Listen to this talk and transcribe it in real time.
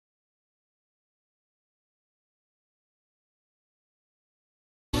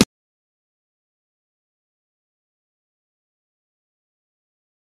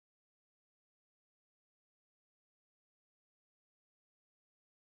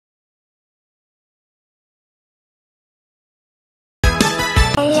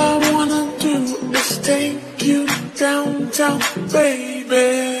downtown,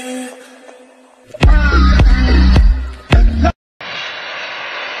 baby.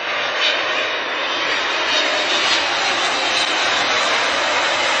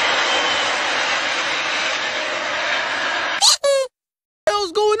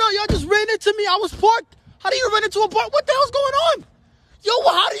 Y'all just ran into me. I was parked. How do you run into a park? What the hell's going on? Yo,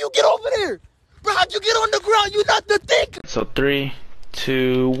 how do you get over there? Bro, how'd you get on the ground? You not the thick. So 3,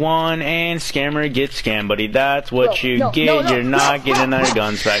 2, 1, and scammer gets scammed, buddy. That's what you get. You're not getting our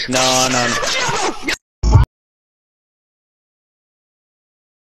guns back. No.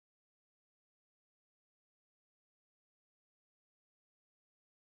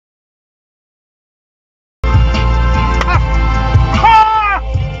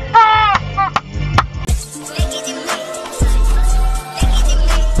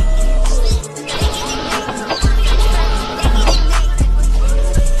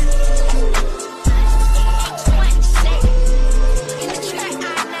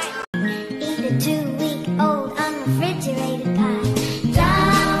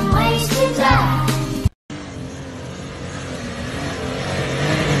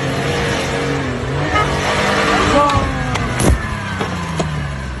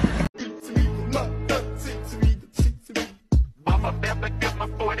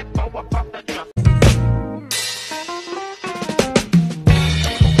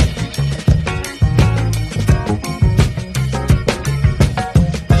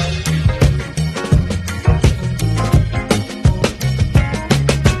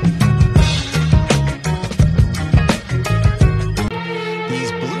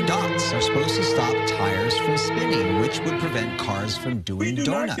 Would prevent cars from doing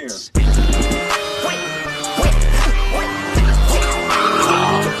donuts.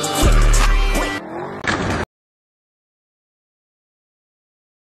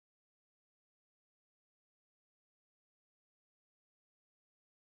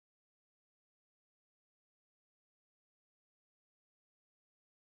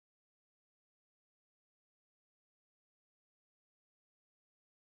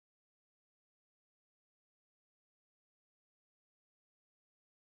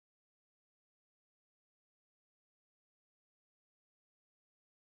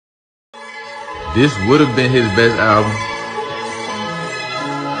 This would have been his best album.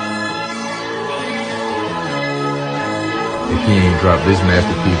 If he ain't dropped this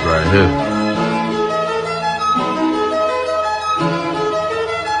masterpiece right here.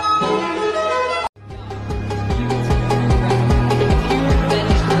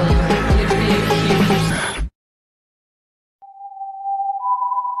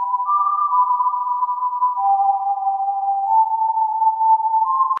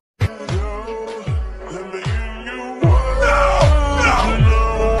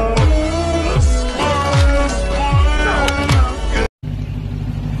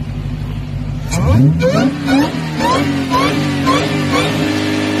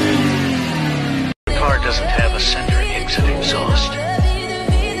 Your car doesn't have a center exit exhaust.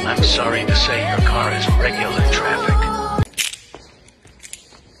 I'm sorry to say your car is regular traffic.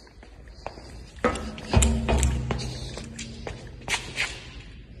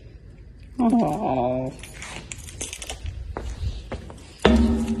 Oh.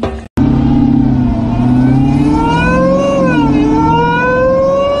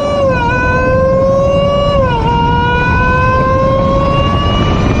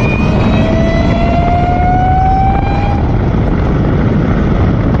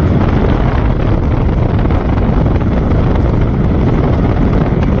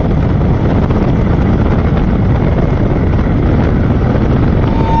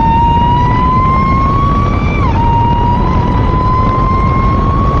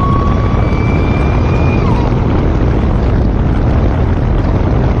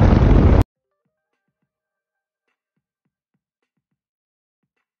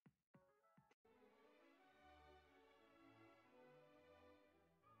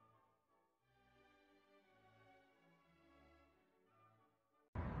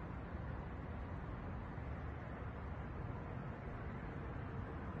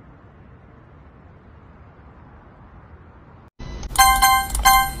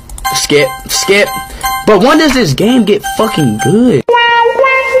 Skip. But when does this game get fucking good?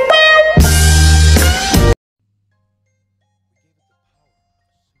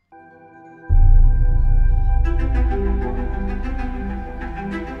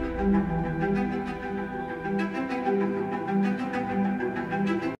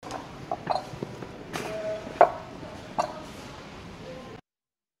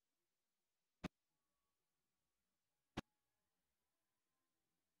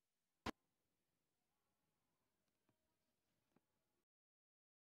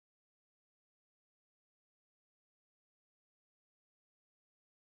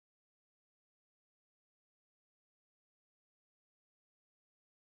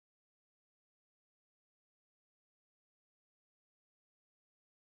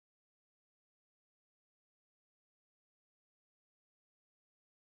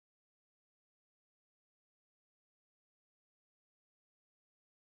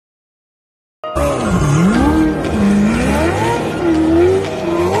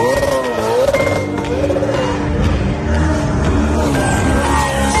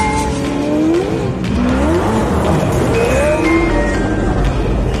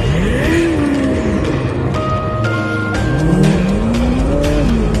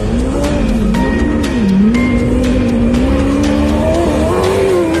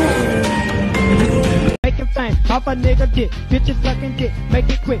 Off a nigga dick, bitches sucking dick, make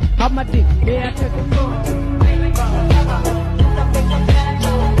it quick. Off my dick, yeah, I took it for.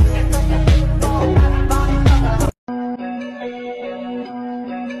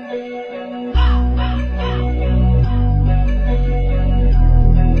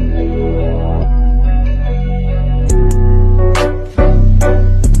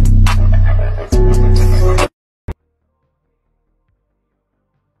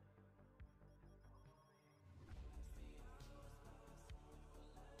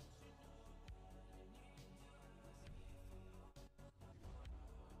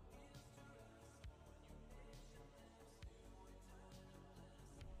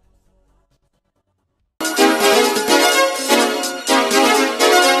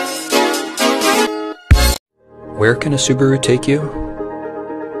 Where can a Subaru take you?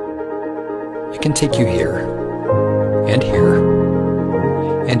 It can take you here, and here,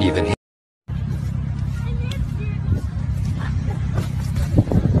 and even here.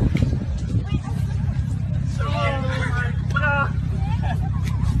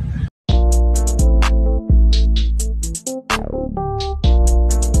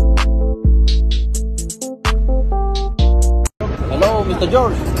 Hello, Mr.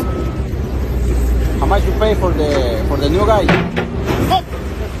 George. How much you pay for the new guy?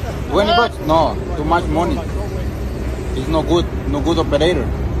 20 bucks? No, too much money. He's no good operator.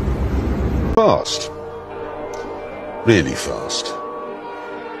 Fast. Really fast.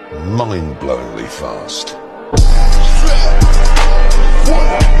 Mind-blowingly fast.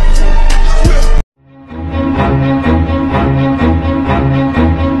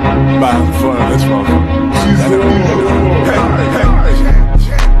 Bad fun, that's fun.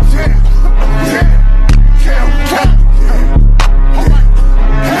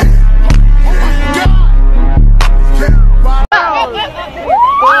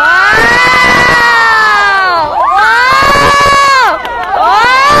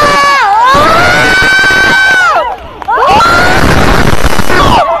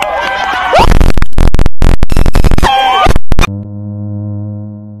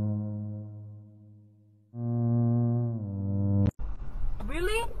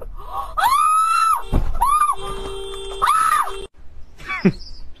 Really?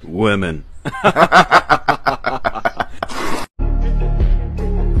 Women.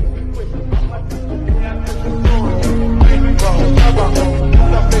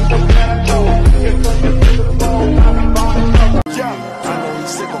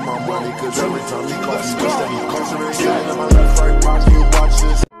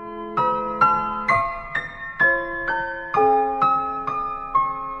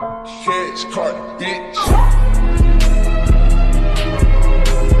 Catch, cart, bitch.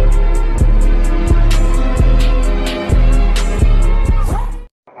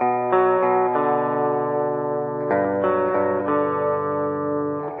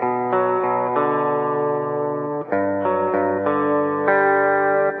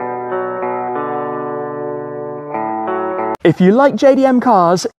 If you like JDM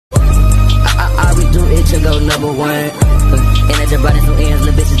cars, I would do it to go #1. And I just brought in some ends,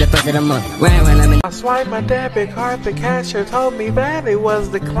 little bitches the first of the month. I swiped my debit card, the cashier told me that it was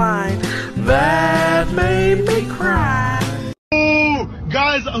declined. That made me cry. Oh,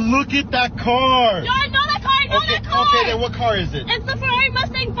 guys, look at that car. Yo, I know that car, I know that car. Okay, then what car is it? It's the Ferrari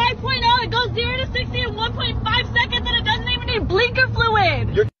Mustang 5.0. It goes 0 to 60 in 1.5 seconds and it doesn't even need blinker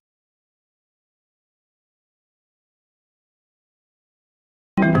fluid.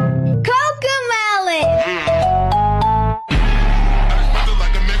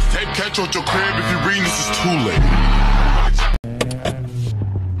 Catch out your crib if you're reading this is too late.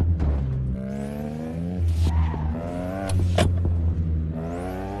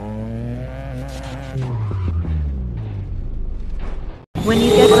 When you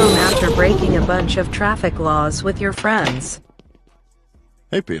get home after breaking a bunch of traffic laws with your friends.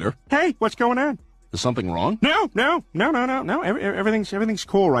 Hey, Peter. Hey, what's going on? Is something wrong? No. Everything's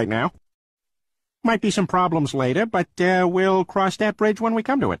cool right now. Might be some problems later, but we'll cross that bridge when we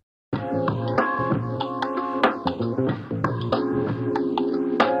come to it.